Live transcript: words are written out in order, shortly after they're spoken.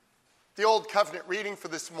The Old Covenant reading for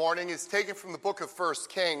this morning is taken from the book of 1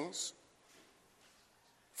 Kings.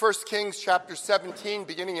 1 Kings chapter 17,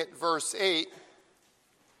 beginning at verse 8.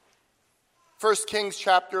 1 Kings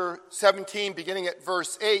chapter 17, beginning at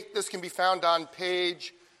verse 8. This can be found on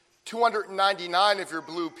page 299 of your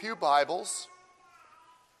Blue Pew Bibles.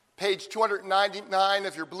 Page 299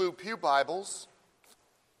 of your Blue Pew Bibles.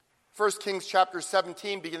 1 Kings chapter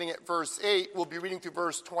 17, beginning at verse 8. We'll be reading through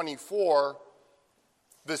verse 24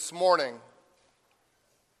 this morning.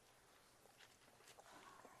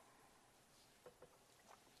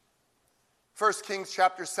 First Kings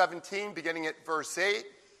chapter 17, beginning at verse 8,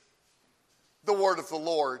 the word of the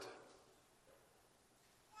Lord.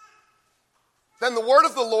 Then the word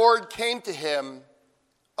of the Lord came to him,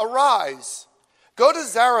 "Arise, go to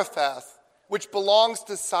Zarephath, which belongs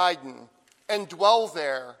to Sidon, and dwell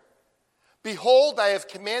there. Behold, I have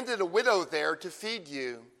commanded a widow there to feed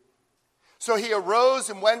you." So he arose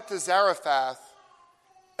and went to Zarephath.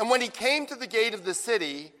 And when he came to the gate of the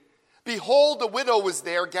city, behold, a widow was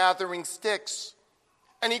there gathering sticks.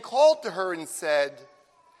 And he called to her and said,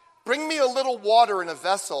 "Bring me a little water in a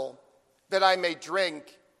vessel, that I may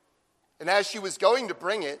drink." And as she was going to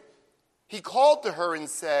bring it, he called to her and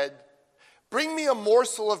said, "Bring me a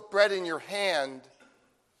morsel of bread in your hand."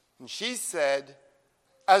 And she said,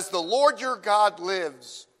 "As the Lord your God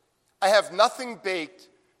lives, I have nothing baked,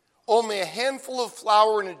 only a handful of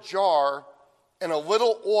flour in a jar and a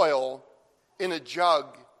little oil in a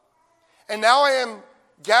jug. And now I am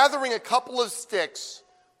gathering a couple of sticks,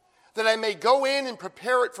 that I may go in and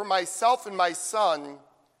prepare it for myself and my son,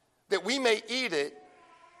 that we may eat it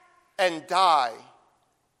and die."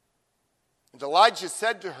 And Elijah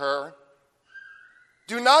said to her,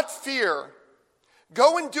 "Do not fear.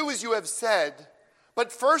 Go and do as you have said,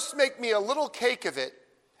 but first make me a little cake of it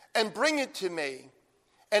and bring it to me.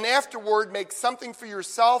 And afterward make something for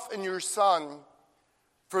yourself and your son.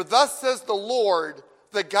 For thus says the Lord,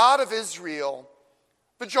 the God of Israel,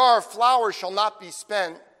 the jar of flour shall not be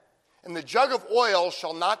spent, and the jug of oil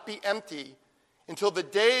shall not be empty, until the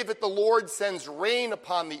day that the Lord sends rain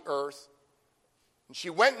upon the earth." And she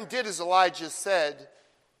went and did as Elijah said,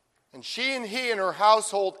 and she and he and her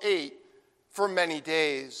household ate for many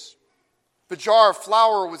days. The jar of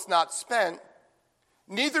flour was not spent,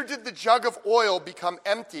 neither did the jug of oil become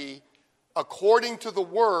empty, according to the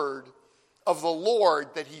word of the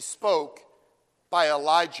Lord that he spoke by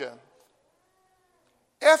Elijah.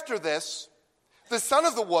 After this, the son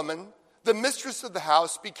of the woman, the mistress of the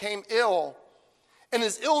house, became ill, and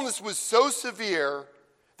his illness was so severe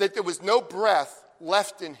that there was no breath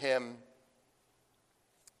left in him.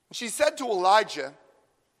 She said to Elijah,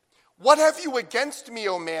 "What have you against me,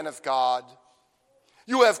 O man of God?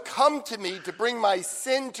 You have come to me to bring my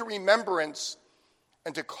sin to remembrance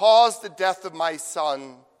and to cause the death of my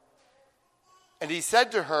son." And he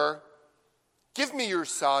said to her, "Give me your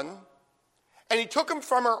son." And he took him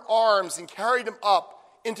from her arms and carried him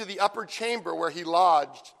up into the upper chamber where he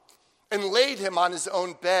lodged and laid him on his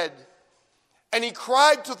own bed. And he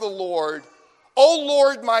cried to the Lord, "O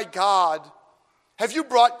Lord my God, have you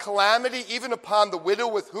brought calamity even upon the widow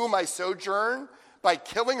with whom I sojourn by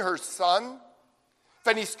killing her son?"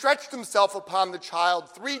 Then he stretched himself upon the child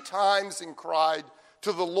 3 times and cried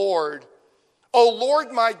to the Lord, "O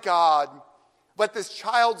Lord my God, let this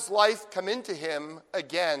child's life come into him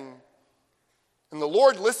again." And the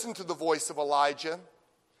Lord listened to the voice of Elijah,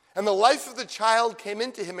 and the life of the child came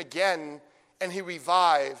into him again, and he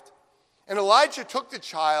revived. And Elijah took the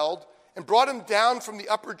child and brought him down from the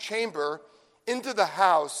upper chamber into the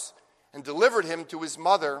house and delivered him to his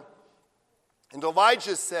mother. And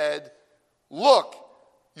Elijah said, "Look,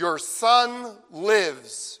 your son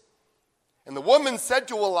lives." And the woman said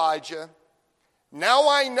to Elijah, "Now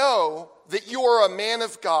I know that you are a man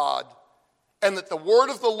of God, and that the word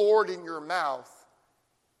of the Lord in your mouth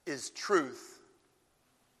is truth."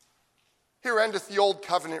 Here endeth the Old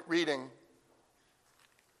Covenant reading.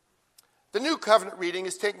 The New Covenant reading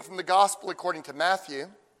is taken from the Gospel according to Matthew.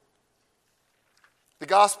 The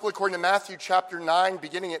Gospel according to Matthew chapter 9,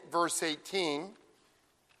 beginning at verse 18.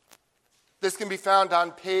 This can be found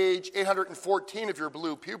on page 814 of your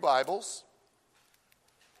Blue Pew Bibles.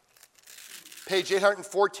 Page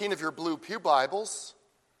 814 of your Blue Pew Bibles.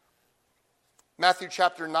 Matthew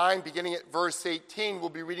chapter 9, beginning at verse 18. We'll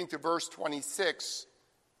be reading to verse 26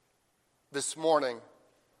 this morning.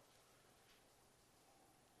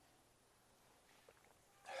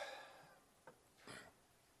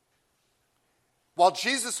 While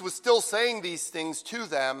Jesus was still saying these things to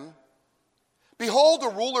them, behold, a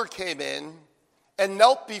ruler came in and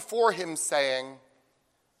knelt before him, saying,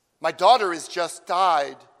 "My daughter has just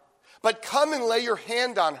died, But come and lay your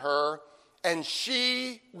hand on her, and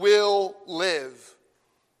she will live."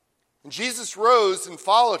 And Jesus rose and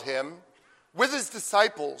followed him with his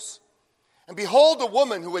disciples. And behold, a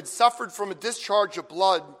woman who had suffered from a discharge of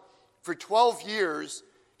blood for 12 years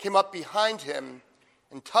came up behind him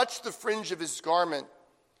and touched the fringe of his garment.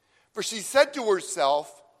 For she said to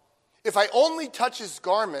herself, "If I only touch his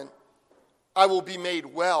garment, I will be made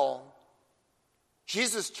well."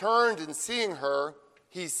 Jesus turned and seeing her,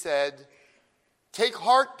 he said, "Take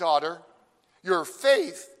heart, daughter, your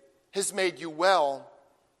faith has made you well."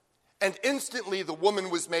 And instantly the woman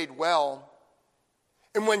was made well.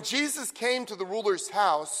 And when Jesus came to the ruler's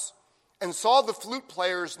house and saw the flute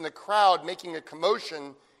players in the crowd making a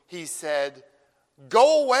commotion, he said,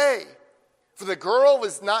 "Go away, for the girl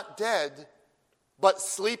is not dead, but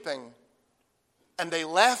sleeping." And they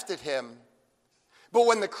laughed at him. But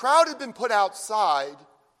when the crowd had been put outside,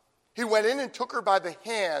 he went in and took her by the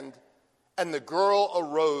hand, and the girl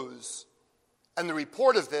arose. And the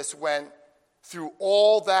report of this went through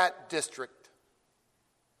all that district.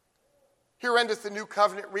 Here endeth the New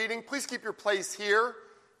Covenant reading. Please keep your place here,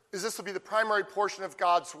 as this will be the primary portion of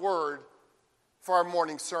God's Word for our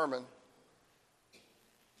morning sermon.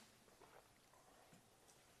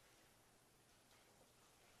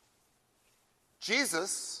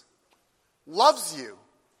 Jesus loves you.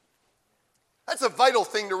 That's a vital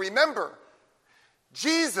thing to remember.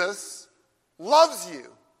 Jesus loves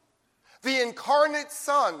you. The incarnate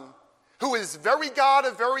Son, who is very God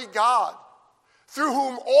of very God, through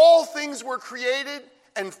whom all things were created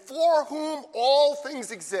and for whom all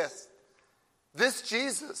things exist. This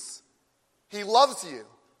Jesus, he loves you.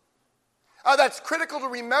 That's critical to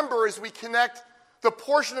remember as we connect the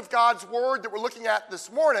portion of God's Word that we're looking at this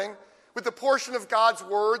morning with the portion of God's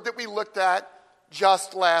Word that we looked at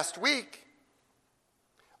just last week.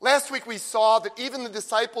 Last week we saw that even the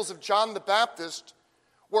disciples of John the Baptist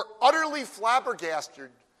were utterly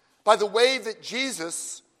flabbergasted by the way that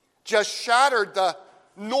Jesus just shattered the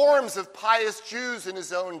norms of pious Jews in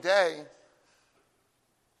his own day.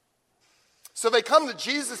 So they come to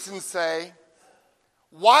Jesus and say,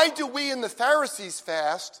 "Why do we and the Pharisees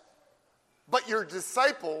fast, but your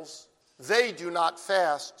disciples, they do not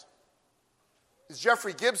fast?" As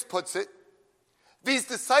Jeffrey Gibbs puts it, these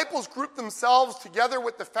disciples grouped themselves together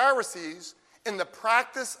with the Pharisees in the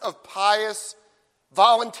practice of pious,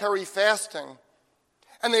 voluntary fasting.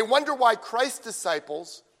 And they wonder why Christ's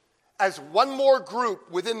disciples, as one more group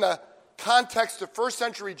within the context of first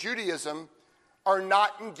century Judaism, are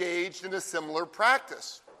not engaged in a similar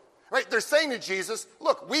practice. Right? They're saying to Jesus,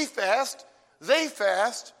 "Look, we fast, they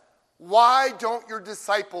fast. Why don't your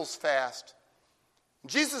disciples fast?"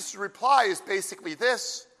 Jesus' reply is basically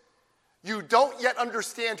this: you don't yet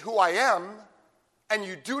understand who I am, and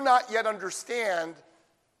you do not yet understand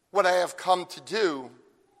what I have come to do.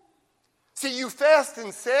 See, you fast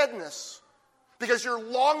in sadness because you're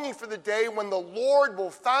longing for the day when the Lord will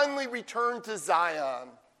finally return to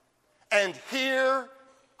Zion. And here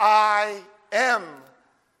I am.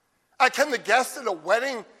 Can the guests at a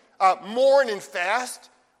wedding mourn and fast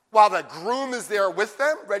while the groom is there with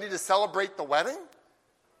them, ready to celebrate the wedding?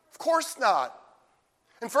 Of course not.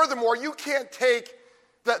 And furthermore, you can't take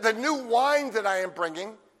the new wine that I am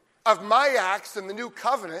bringing of my acts in the new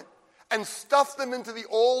covenant and stuff them into the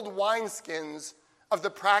old wineskins of the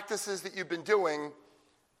practices that you've been doing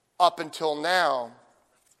up until now.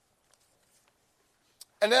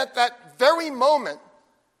 And at that very moment,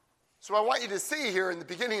 so I want you to see here in the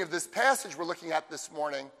beginning of this passage we're looking at this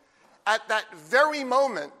morning, at that very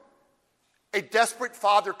moment, a desperate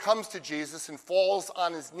father comes to Jesus and falls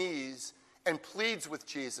on his knees and pleads with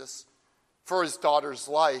Jesus for his daughter's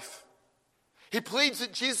life. He pleads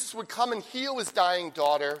that Jesus would come and heal his dying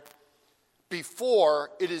daughter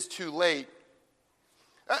before it is too late.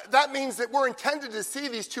 That means that we're intended to see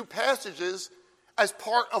these two passages as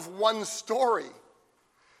part of one story.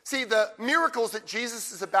 See, the miracles that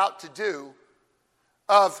Jesus is about to do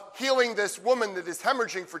of healing this woman that is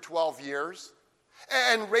hemorrhaging for 12 years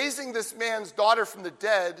and raising this man's daughter from the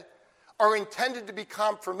dead are intended to be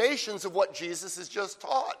confirmations of what Jesus has just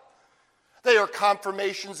taught. They are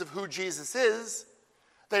confirmations of who Jesus is.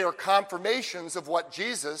 They are confirmations of what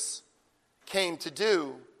Jesus came to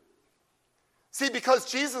do. See, because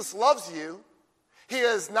Jesus loves you, he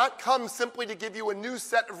has not come simply to give you a new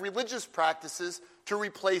set of religious practices to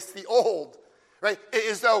replace the old, right?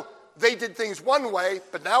 As though they did things one way,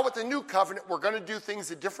 but now with the new covenant, we're going to do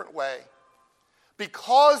things a different way.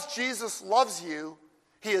 Because Jesus loves you,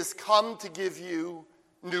 he has come to give you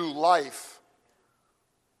new life.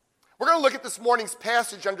 We're going to look at this morning's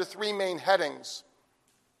passage under three main headings.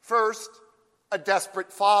 First, a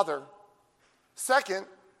desperate father. Second,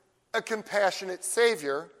 a compassionate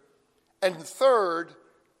Savior. And third,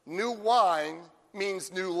 new wine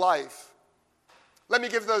means new life. Let me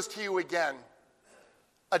give those to you again.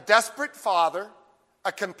 A desperate father,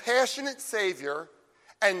 a compassionate Savior,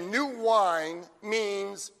 and new wine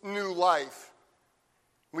means new life.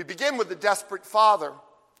 We begin with the desperate father.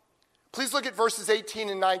 Please look at verses 18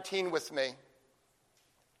 and 19 with me.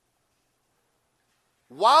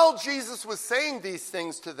 While Jesus was saying these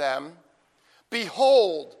things to them,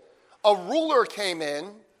 behold, a ruler came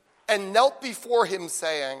in and knelt before him,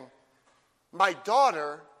 saying, my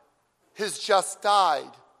daughter has just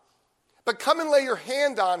died, but come and lay your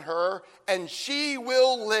hand on her, and she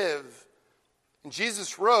will live. And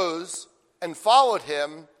Jesus rose and followed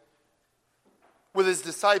him with his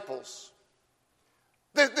disciples.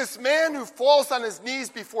 This man who falls on his knees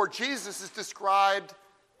before Jesus is described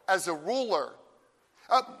as a ruler.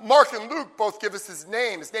 Mark and Luke both give us his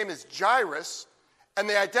name. His name is Jairus, and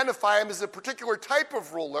they identify him as a particular type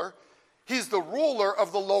of ruler. He's the ruler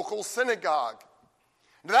of the local synagogue.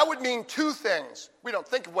 Now, that would mean two things. We don't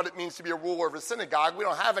think of what it means to be a ruler of a synagogue. We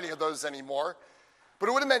don't have any of those anymore. But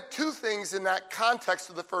it would have meant two things in that context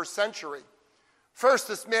of the first century. First,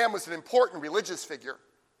 this man was an important religious figure.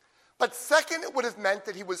 But second, it would have meant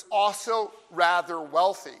that he was also rather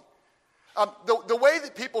wealthy. The way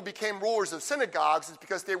that people became rulers of synagogues is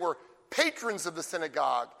because they were patrons of the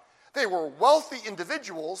synagogue. They were wealthy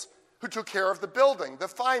individuals who took care of the building, the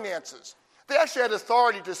finances. They actually had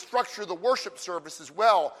authority to structure the worship service as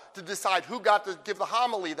well, to decide who got to give the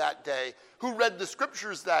homily that day, who read the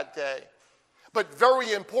scriptures that day. But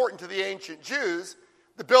very important to the ancient Jews,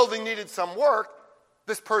 the building needed some work.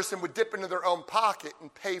 This person would dip into their own pocket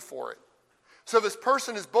and pay for it. So this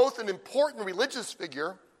person is both an important religious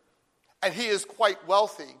figure, and he is quite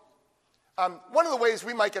wealthy. One of the ways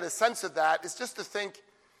we might get a sense of that is just to think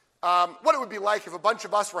what it would be like if a bunch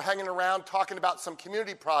of us were hanging around talking about some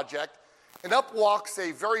community project, and up walks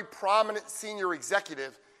a very prominent senior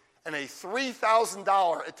executive in a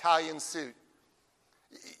 $3,000 Italian suit.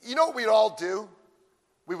 You know what we'd all do?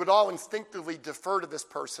 We would all instinctively defer to this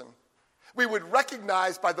person. We would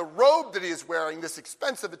recognize by the robe that he is wearing, this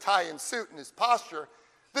expensive Italian suit, and his posture,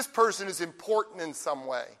 this person is important in some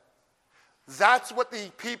way. That's what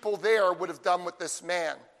the people there would have done with this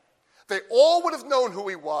man. They all would have known who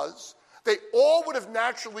he was. They all would have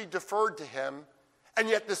naturally deferred to him. And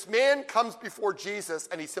yet this man comes before Jesus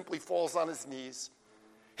and he simply falls on his knees.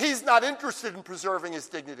 He's not interested in preserving his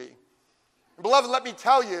dignity. And beloved, let me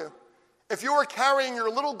tell you, if you were carrying your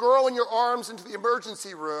little girl in your arms into the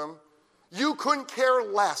emergency room, you couldn't care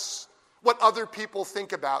less what other people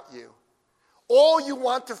think about you. All you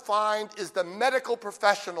want to find is the medical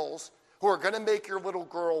professionals who are going to make your little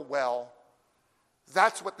girl well.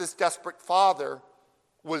 That's what this desperate father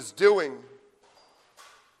was doing.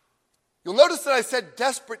 You'll notice that I said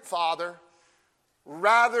desperate father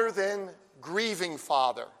rather than grieving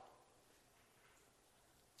father.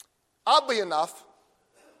 Oddly enough,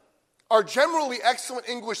 our generally excellent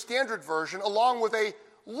English Standard Version, along with a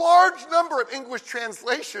large number of English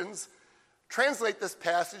translations, translate this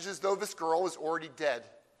passage as though this girl is already dead.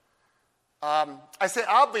 I say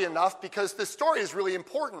oddly enough because this story is really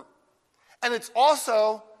important. And it's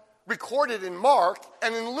also recorded in Mark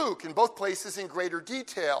and in Luke, in both places in greater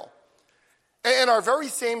detail. And our very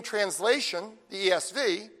same translation, the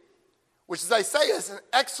ESV, which as I say is an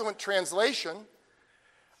excellent translation,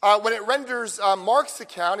 when it renders Mark's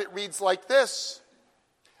account, it reads like this: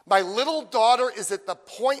 my little daughter is at the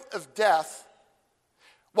point of death,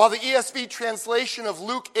 while the ESV translation of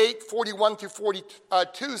Luke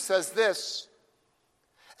 8:41-42 says this: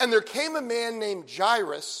 and there came a man named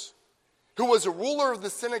Jairus, who was a ruler of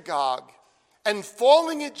the synagogue, and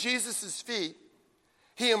falling at Jesus' feet,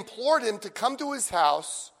 he implored him to come to his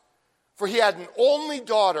house, for he had an only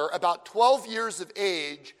daughter, about 12 years of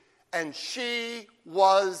age, and she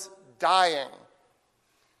was dying.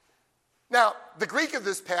 Now, the Greek of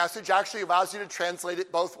this passage actually allows you to translate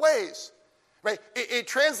it both ways. Right? It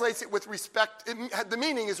translates it with respect, the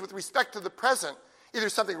meaning is with respect to the present, either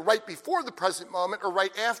something right before the present moment or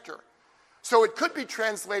right after. So it could be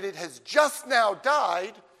translated has just now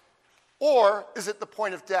died, or is at the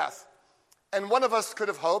point of death. And one of us could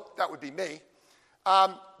have hoped, that would be me,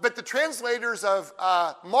 but the translators of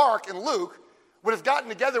Mark and Luke would have gotten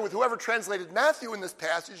together with whoever translated Matthew in this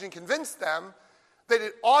passage and convinced them that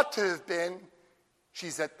it ought to have been,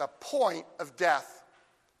 she's at the point of death.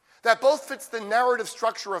 That both fits the narrative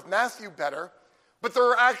structure of Matthew better, but there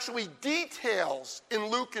are actually details in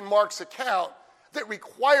Luke and Mark's account that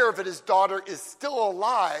require that his daughter is still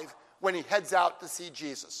alive when he heads out to see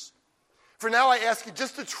Jesus. For now, I ask you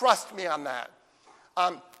just to trust me on that.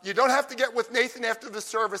 You don't have to get with Nathan after the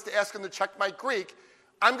service to ask him to check my Greek.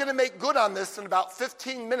 I'm going to make good on this in about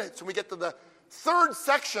 15 minutes when we get to the third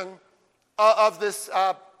section of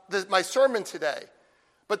my sermon today.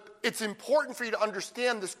 But it's important for you to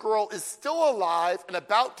understand this girl is still alive and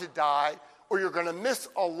about to die, or you're going to miss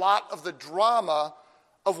a lot of the drama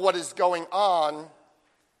of what is going on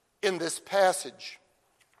in this passage.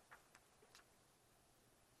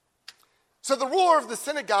 So the ruler of the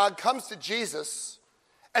synagogue comes to Jesus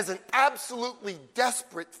as an absolutely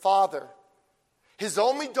desperate father. His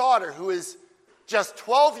only daughter, who is just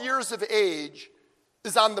 12 years of age,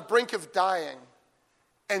 is on the brink of dying.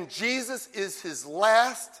 And Jesus is his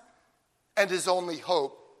last and his only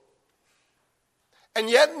hope. And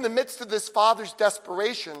yet, in the midst of this father's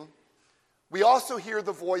desperation, we also hear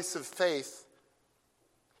the voice of faith.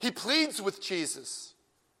 He pleads with Jesus,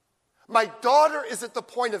 "My daughter is at the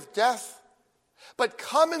point of death, but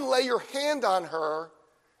come and lay your hand on her,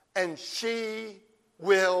 and she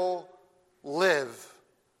will live."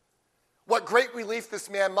 What great relief this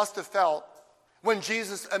man must have felt when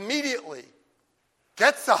Jesus immediately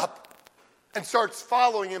gets up and starts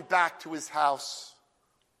following him back to his house.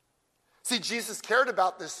 See, Jesus cared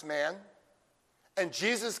about this man, and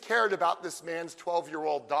Jesus cared about this man's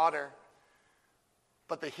 12-year-old daughter.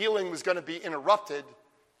 But the healing was going to be interrupted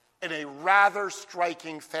in a rather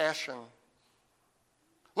striking fashion.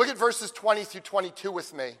 Look at verses 20 through 22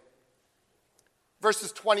 with me.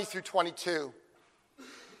 Verses 20 through 22.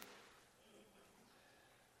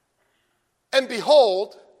 And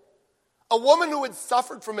behold, a woman who had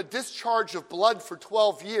suffered from a discharge of blood for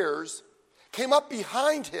 12 years came up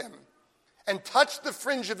behind him and touched the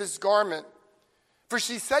fringe of his garment. For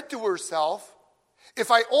she said to herself, "If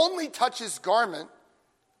I only touch his garment,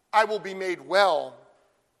 I will be made well."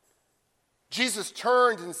 Jesus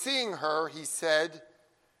turned, and seeing her, he said,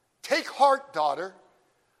 "Take heart, daughter,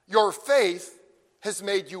 your faith has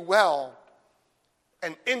made you well."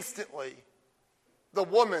 And instantly, the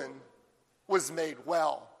woman was made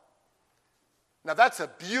well. Now that's a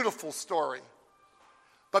beautiful story.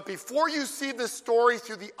 But before you see this story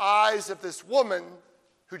through the eyes of this woman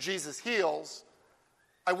who Jesus heals,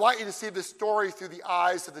 I want you to see this story through the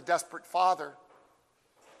eyes of the desperate father,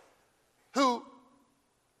 who,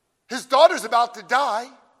 his daughter's about to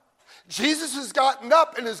die. Jesus has gotten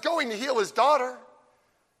up and is going to heal his daughter.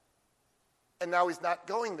 And now he's not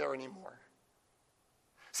going there anymore.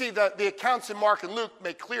 See, the accounts in Mark and Luke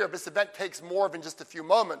make clear this event takes more than just a few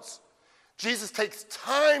moments. Jesus takes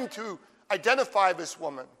time to identify this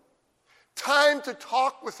woman, time to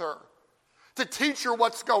talk with her, to teach her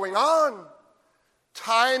what's going on,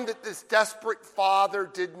 time that this desperate father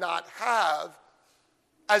did not have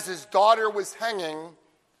as his daughter was hanging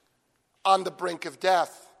on the brink of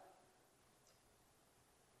death.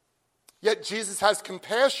 Yet Jesus has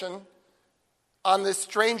compassion on this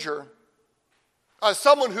stranger,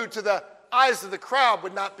 someone who to the eyes of the crowd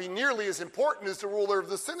would not be nearly as important as the ruler of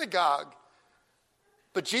the synagogue.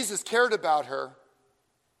 But Jesus cared about her.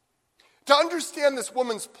 To understand this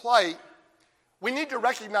woman's plight, we need to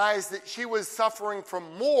recognize that she was suffering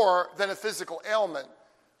from more than a physical ailment.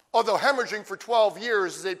 Although hemorrhaging for 12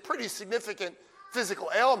 years is a pretty significant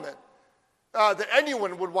physical ailment that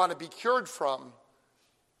anyone would want to be cured from.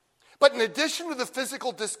 But in addition to the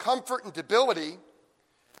physical discomfort and debility,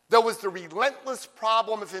 there was the relentless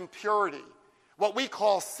problem of impurity, what we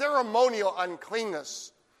call ceremonial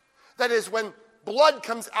uncleanness. That is, when blood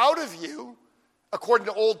comes out of you, according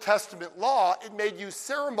to Old Testament law, it made you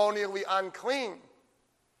ceremonially unclean.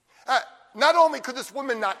 Not only could this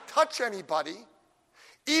woman not touch anybody,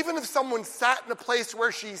 even if someone sat in a place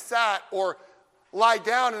where she sat or lie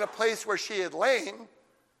down in a place where she had lain,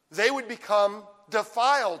 they would become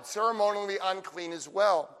defiled, ceremonially unclean as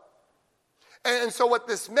well. And so what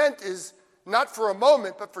this meant is, not for a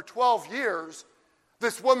moment, but for 12 years,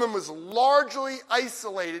 this woman was largely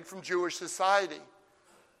isolated from Jewish society.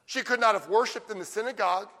 She could not have worshiped in the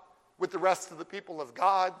synagogue with the rest of the people of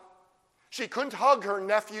God. She couldn't hug her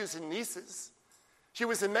nephews and nieces. She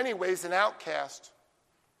was in many ways an outcast.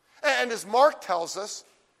 And as Mark tells us,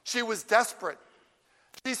 she was desperate.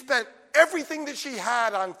 She spent everything that she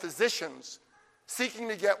had on physicians seeking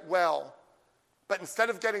to get well. But instead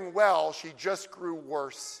of getting well, she just grew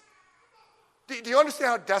worse. Do you understand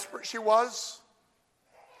how desperate she was?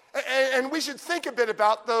 And we should think a bit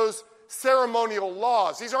about those ceremonial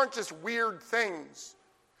laws. These aren't just weird things.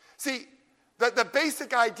 See, the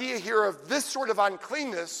basic idea here of this sort of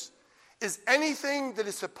uncleanness is anything that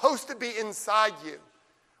is supposed to be inside you,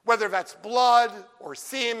 whether that's blood or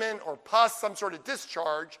semen or pus, some sort of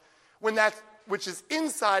discharge, when that's which is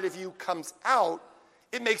inside of you comes out,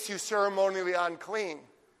 it makes you ceremonially unclean.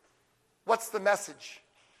 What's the message?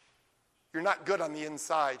 You're not good on the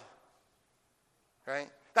inside, right?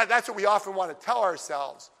 That's what we often want to tell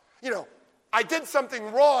ourselves. I did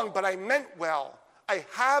something wrong, but I meant well. I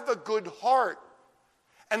have a good heart.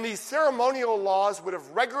 And these ceremonial laws would have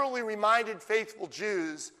regularly reminded faithful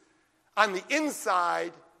Jews, on the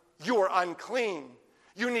inside, you are unclean.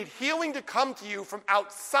 You need healing to come to you from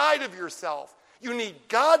outside of yourself. You need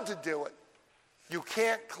God to do it. You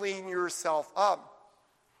can't clean yourself up.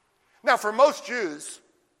 Now, for most Jews,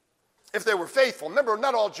 if they were faithful, remember,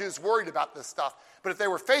 not all Jews worried about this stuff, but if they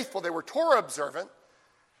were faithful, they were Torah observant,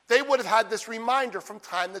 they would have had this reminder from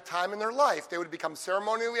time to time in their life. They would have become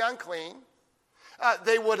ceremonially unclean.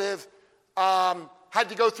 They would have had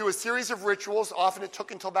to go through a series of rituals. Often it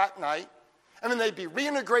took until that night. And then they'd be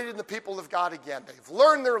reintegrated in the people of God again. They've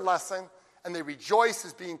learned their lesson, and they rejoice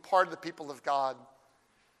as being part of the people of God.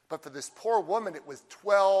 But for this poor woman, it was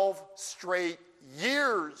 12 straight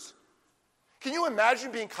years. Can you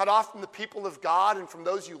imagine being cut off from the people of God and from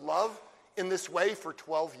those you love in this way for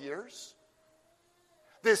 12 years?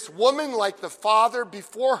 This woman, like the father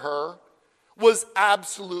before her, was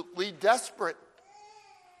absolutely desperate.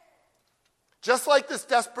 Just like this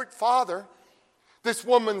desperate father, this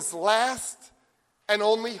woman's last and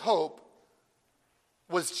only hope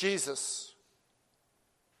was Jesus.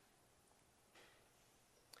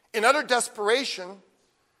 In utter desperation,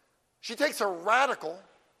 she takes a radical,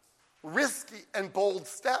 risky, and bold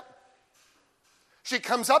step. She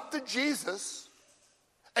comes up to Jesus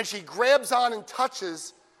and she grabs on and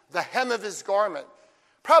touches the hem of his garment.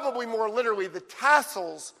 Probably more literally, the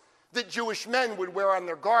tassels that Jewish men would wear on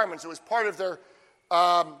their garments. It was part of their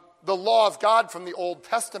the law of God from the Old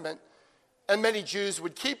Testament, and many Jews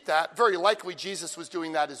would keep that. Very likely Jesus was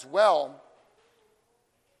doing that as well.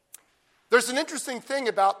 There's an interesting thing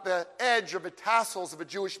about the edge of the tassels of a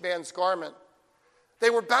Jewish man's garment.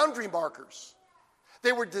 They were boundary markers.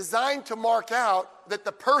 They were designed to mark out that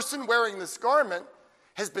the person wearing this garment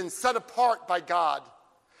has been set apart by God.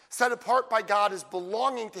 Set apart by God as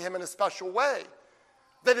belonging to him in a special way.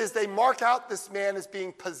 That is, they mark out this man as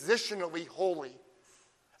being positionally holy.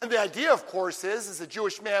 And the idea, of course, is, as a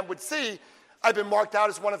Jewish man would see, I've been marked out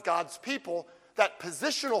as one of God's people. That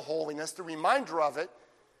positional holiness, the reminder of it,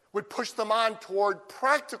 would push them on toward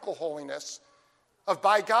practical holiness of,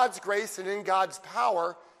 by God's grace and in God's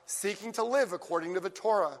power, seeking to live according to the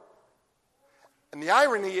Torah. And the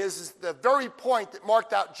irony is the very point that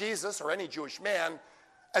marked out Jesus, or any Jewish man,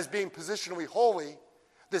 as being positionally holy,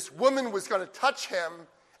 this woman was going to touch him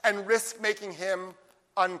and risk making him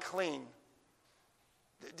unclean.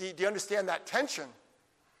 Do you understand that tension?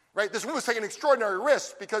 Right? This woman's taking an extraordinary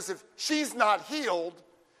risk, because if she's not healed,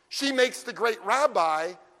 she makes the great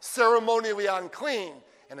rabbi ceremonially unclean.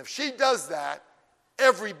 And if she does that,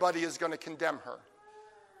 everybody is going to condemn her.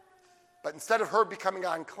 But instead of her becoming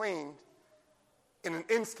unclean, in an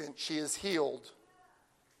instant, she is healed.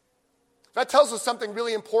 That tells us something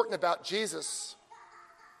really important about Jesus.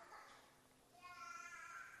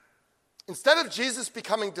 Instead of Jesus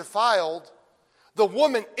becoming defiled, the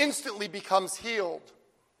woman instantly becomes healed.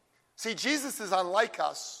 See, Jesus is unlike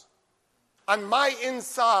us. On my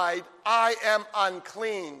inside, I am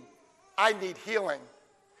unclean. I need healing.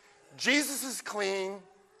 Jesus is clean,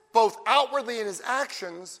 both outwardly in his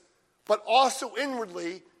actions, but also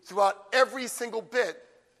inwardly throughout every single bit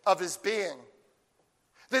of his being.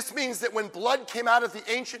 This means that when blood came out of the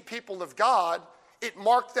ancient people of God, it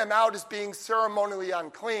marked them out as being ceremonially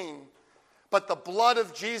unclean. But the blood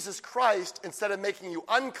of Jesus Christ, instead of making you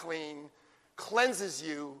unclean, cleanses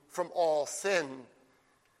you from all sin.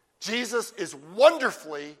 Jesus is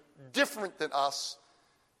wonderfully different than us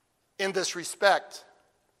in this respect.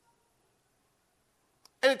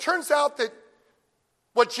 And it turns out that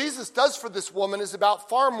what Jesus does for this woman is about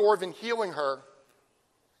far more than healing her.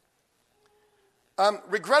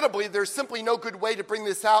 Regrettably, there's simply no good way to bring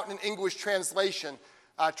this out in an English translation.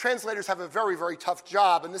 Translators have a very, very tough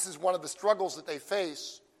job, and this is one of the struggles that they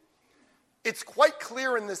face. It's quite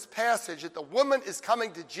clear in this passage that the woman is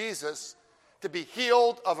coming to Jesus to be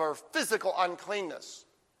healed of her physical uncleanness.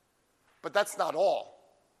 But that's not all.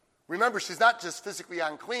 Remember, she's not just physically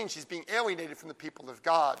unclean, she's being alienated from the people of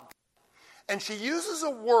God. And she uses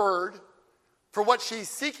a word for what she's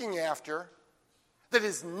seeking after that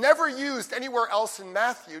is never used anywhere else in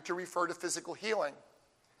Matthew to refer to physical healing.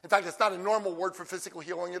 In fact, it's not a normal word for physical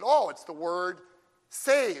healing at all. It's the word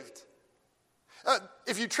saved.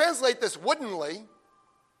 If you translate this woodenly,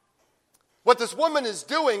 what this woman is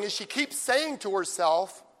doing is she keeps saying to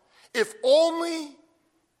herself, if only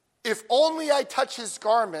I touch his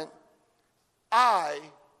garment, I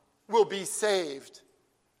will be saved.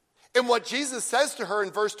 And what Jesus says to her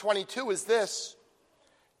in verse 22 is this: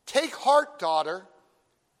 take heart, daughter,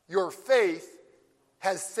 your faith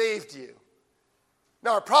has saved you.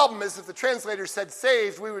 Now, our problem is if the translator said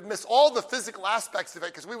saved, we would miss all the physical aspects of it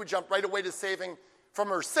because we would jump right away to saving from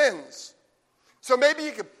her sins. So maybe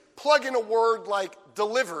you could plug in a word like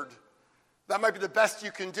delivered. That might be the best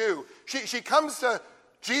you can do. She comes to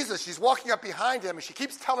Jesus. She's walking up behind him, and she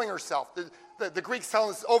keeps telling herself, the Greek's telling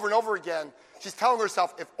us over and over again, she's telling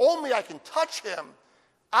herself, if only I can touch him,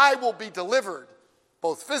 I will be delivered,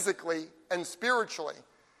 both physically and spiritually.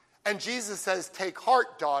 And Jesus says, take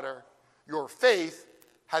heart, daughter, your faith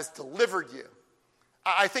has delivered you.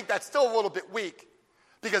 I think that's still a little bit weak,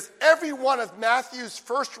 because every one of Matthew's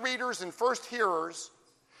first readers and first hearers,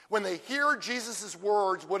 when they hear Jesus'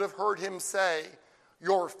 words, would have heard him say,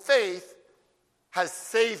 your faith has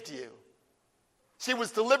saved you. She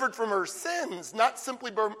was delivered from her sins, not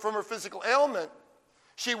simply from her physical ailment.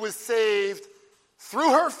 She was saved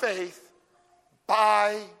through her faith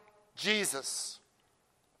by Jesus.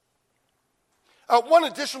 One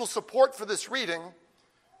additional support for this reading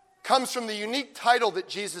comes from the unique title that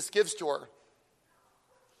Jesus gives to her.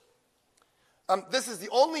 This is the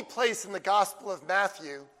only place in the Gospel of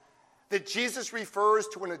Matthew that Jesus refers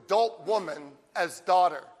to an adult woman as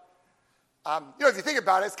daughter. If you think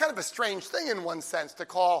about it, it's kind of a strange thing in one sense to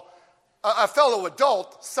call a fellow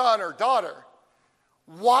adult son or daughter.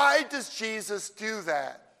 Why does Jesus do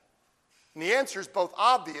that? And the answer is both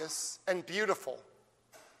obvious and beautiful.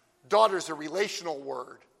 Daughter's a relational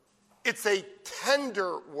word. It's a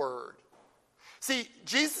tender word. See,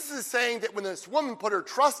 Jesus is saying that when this woman put her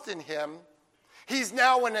trust in him, he's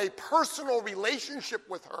now in a personal relationship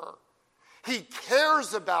with her. He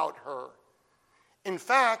cares about her. In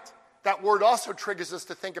fact, that word also triggers us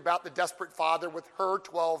to think about the desperate father with her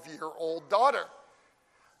 12-year-old daughter.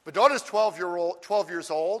 The daughter's 12 years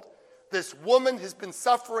old. This woman has been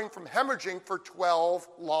suffering from hemorrhaging for 12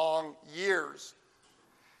 long years.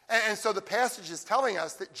 And so the passage is telling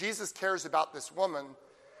us that Jesus cares about this woman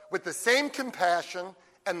with the same compassion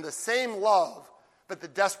and the same love that the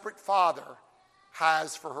desperate father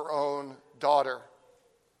has for her own daughter.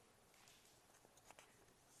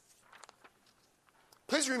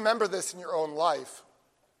 Please remember this in your own life.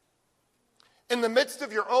 In the midst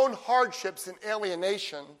of your own hardships and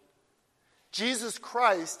alienation, Jesus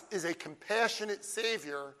Christ is a compassionate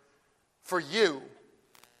Savior for you.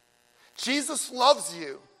 Jesus loves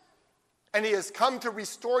you, and he has come to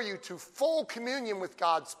restore you to full communion with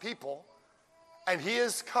God's people, and he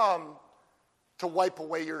has come to wipe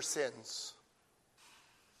away your sins.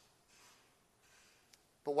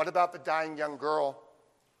 But what about the dying young girl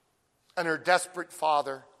and her desperate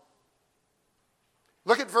father?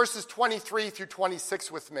 Look at verses 23 through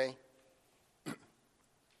 26 with me.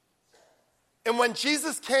 And when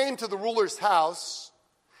Jesus came to the ruler's house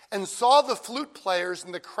and saw the flute players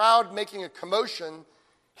and the crowd making a commotion,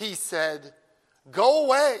 he said, "Go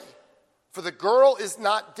away, for the girl is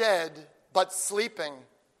not dead, but sleeping."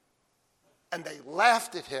 And they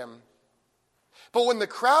laughed at him. But when the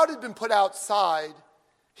crowd had been put outside,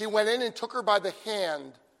 he went in and took her by the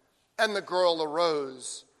hand, and the girl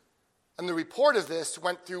arose. And the report of this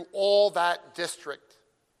went through all that district.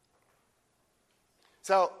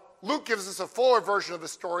 So Luke gives us a fuller version of the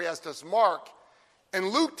story, as does Mark. And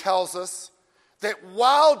Luke tells us that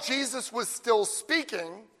while Jesus was still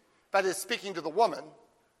speaking, that is, speaking to the woman,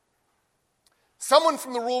 someone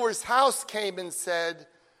from the ruler's house came and said,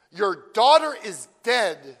 "Your daughter is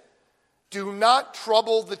dead. Do not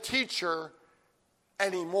trouble the teacher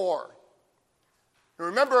anymore."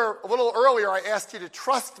 Remember, a little earlier I asked you to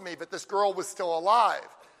trust me, but this girl was still alive.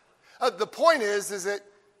 The point is that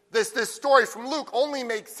this story from Luke only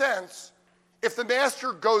makes sense if the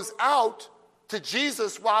master goes out to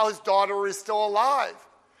Jesus while his daughter is still alive,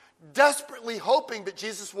 desperately hoping that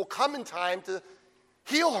Jesus will come in time to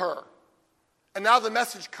heal her. And now the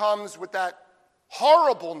message comes with that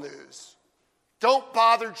horrible news. Don't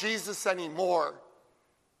bother Jesus anymore.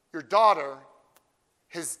 Your daughter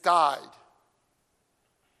has died.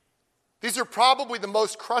 These are probably the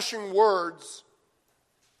most crushing words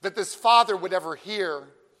that this father would ever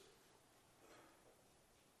hear.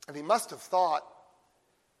 And he must have thought,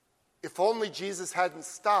 if only Jesus hadn't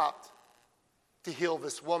stopped to heal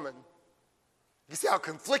this woman. You see how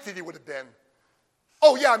conflicted he would have been.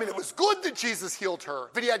 Oh yeah, it was good that Jesus healed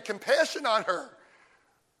her, that he had compassion on her.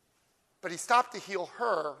 But he stopped to heal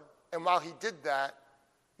her, and while he did that,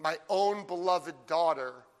 my own beloved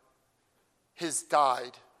daughter has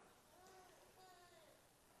died.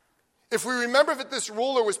 If we remember that this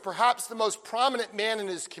ruler was perhaps the most prominent man in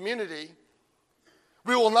his community,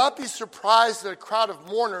 We will not be surprised that a crowd of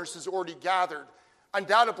mourners has already gathered.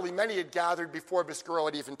 Undoubtedly, many had gathered before this girl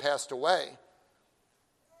had even passed away.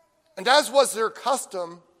 And as was their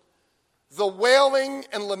custom, the wailing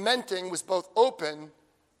and lamenting was both open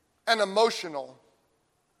and emotional.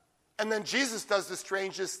 And then Jesus does the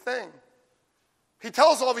strangest thing. He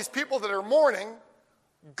tells all these people that are mourning,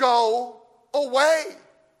 go away.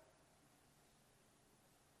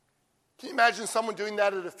 Can you imagine someone doing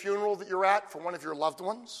that at a funeral that you're at for one of your loved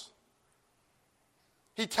ones?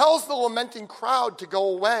 He tells the lamenting crowd to go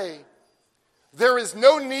away. There is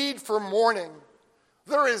no need for mourning.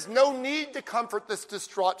 There is no need to comfort this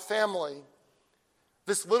distraught family.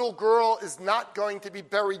 This little girl is not going to be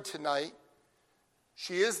buried tonight.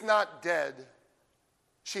 She is not dead.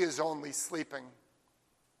 She is only sleeping.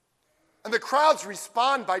 And the crowds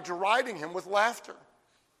respond by deriding him with laughter.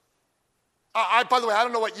 By the way, I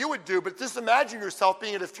don't know what you would do, but just imagine yourself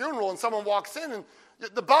being at a funeral and someone walks in and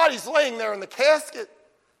the body's laying there in the casket.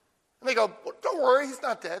 And they go, well, don't worry, he's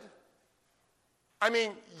not dead. I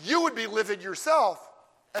mean, you would be livid yourself.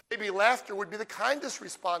 And maybe laughter would be the kindest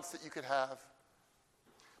response that you could have.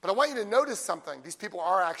 But I want you to notice something. These people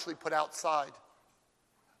are actually put outside.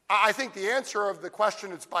 I think the answer of the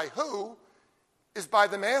question, it's by who, is by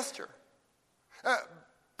the master.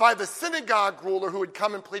 By the synagogue ruler who had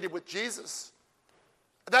come and pleaded with Jesus.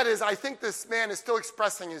 That is, I think this man is still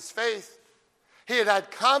expressing his faith. He had had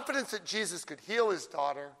confidence that Jesus could heal his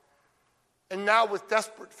daughter. And now with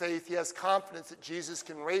desperate faith, he has confidence that Jesus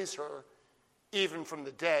can raise her even from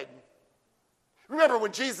the dead. Remember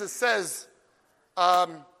when Jesus says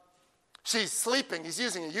she's sleeping, he's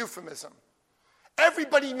using a euphemism.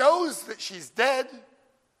 Everybody knows that she's dead,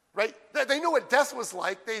 right? They know what death was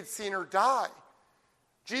like. They'd seen her die.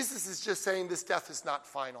 Jesus is just saying this death is not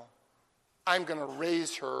final. I'm going to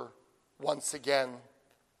raise her once again.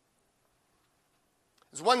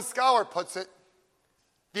 As one scholar puts it,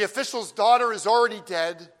 the official's daughter is already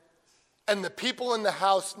dead, and the people in the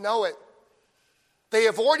house know it. They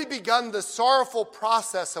have already begun the sorrowful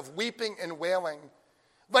process of weeping and wailing,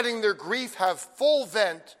 letting their grief have full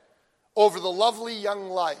vent over the lovely young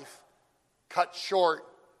life cut short.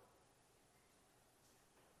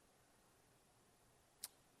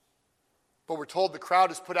 But we're told the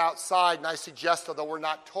crowd is put outside, and I suggest, although we're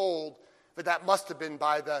not told, that must have been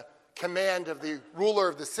by the command of the ruler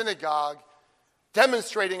of the synagogue,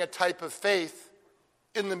 demonstrating a type of faith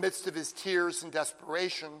in the midst of his tears and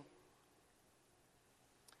desperation.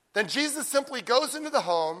 Then Jesus simply goes into the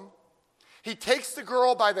home, he takes the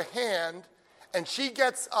girl by the hand, and she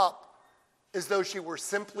gets up as though she were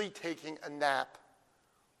simply taking a nap.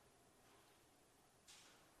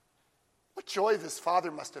 What joy this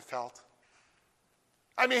father must have felt.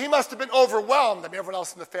 I mean, he must have been overwhelmed. I mean, everyone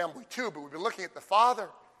else in the family too, but we've been looking at the father.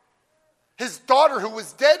 His daughter, who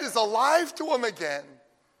was dead, is alive to him again.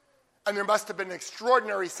 And there must have been an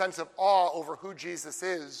extraordinary sense of awe over who Jesus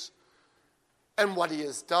is and what he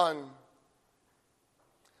has done.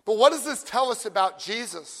 But what does this tell us about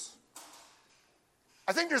Jesus?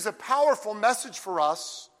 I think there's a powerful message for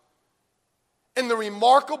us in the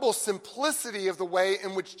remarkable simplicity of the way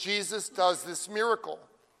in which Jesus does this miracle.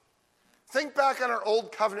 Think back on our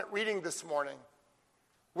Old Covenant reading this morning,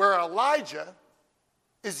 where Elijah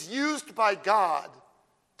is used by God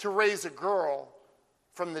to raise a girl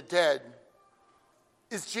from the dead.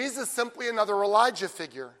 Is Jesus simply another Elijah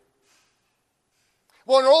figure?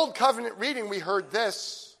 Well, in our Old Covenant reading, we heard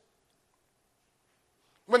this.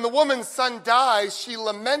 When the woman's son dies, she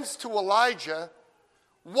laments to Elijah,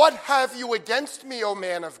 "What have you against me, O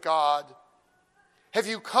man of God? Have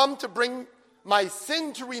you come to bring my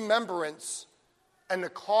sin to remembrance and to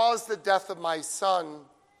cause the death of my son?"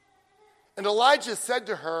 And Elijah said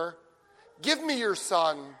to her, "Give me your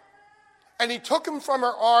son." And he took him from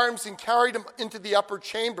her arms and carried him into the upper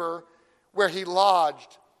chamber where he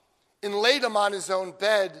lodged and laid him on his own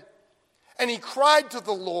bed. And he cried to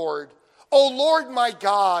the Lord, "O Lord my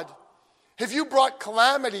God, have you brought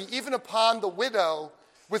calamity even upon the widow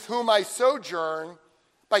with whom I sojourn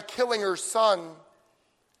by killing her son?"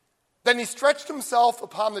 Then he stretched himself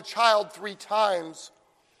upon the child 3 times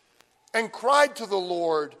and cried to the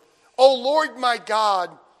Lord, "O Lord my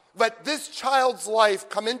God, let this child's life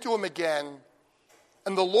come into him again."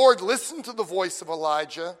 And the Lord listened to the voice of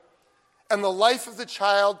Elijah, and the life of the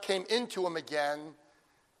child came into him again,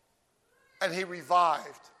 and he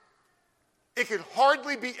revived. It could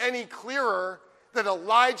hardly be any clearer that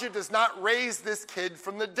Elijah does not raise this kid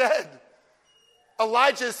from the dead.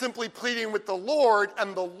 Elijah is simply pleading with the Lord,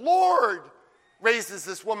 and the Lord raises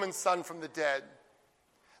this woman's son from the dead.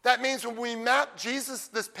 That means when we map Jesus,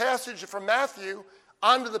 this passage from Matthew,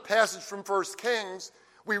 onto the passage from 1 Kings,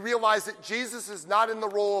 we realize that Jesus is not in the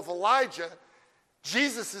role of Elijah.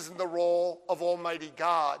 Jesus is in the role of Almighty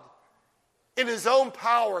God. In his own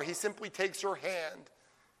power, he simply takes her hand,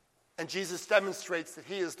 and Jesus demonstrates that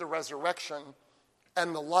he is the resurrection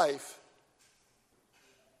and the life.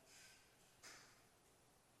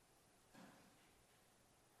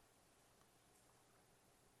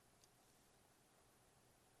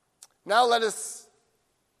 Now let us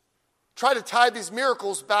try to tie these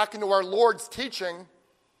miracles back into our Lord's teaching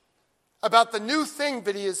about the new thing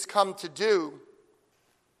that he has come to do.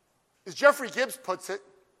 As Jeffrey Gibbs puts it,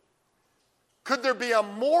 could there be a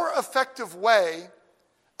more effective way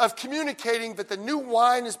of communicating that the new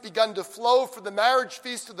wine has begun to flow for the marriage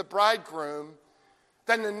feast of the bridegroom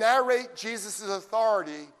than to narrate Jesus'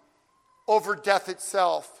 authority over death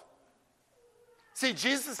itself? See,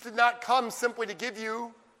 Jesus did not come simply to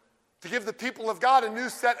give the people of God a new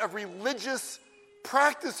set of religious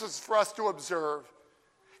practices for us to observe.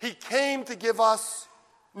 He came to give us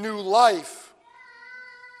new life.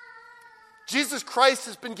 Jesus Christ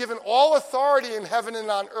has been given all authority in heaven and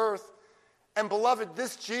on earth. And beloved,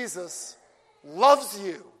 this Jesus loves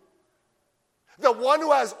you. The one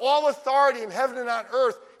who has all authority in heaven and on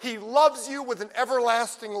earth, he loves you with an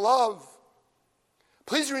everlasting love.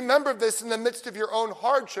 Please remember this in the midst of your own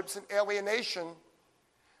hardships and alienation.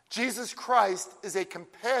 Jesus Christ is a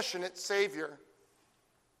compassionate Savior.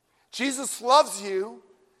 Jesus loves you,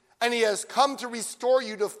 and he has come to restore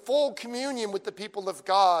you to full communion with the people of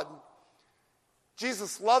God.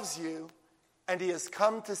 Jesus loves you, and he has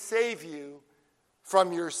come to save you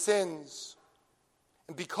from your sins.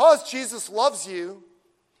 And because Jesus loves you,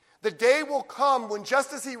 the day will come when,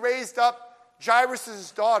 just as he raised up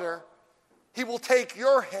Jairus' daughter, he will take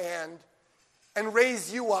your hand and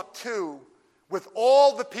raise you up too, with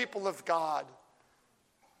all the people of God,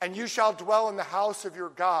 and you shall dwell in the house of your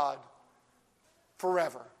God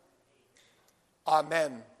forever.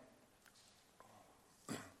 Amen.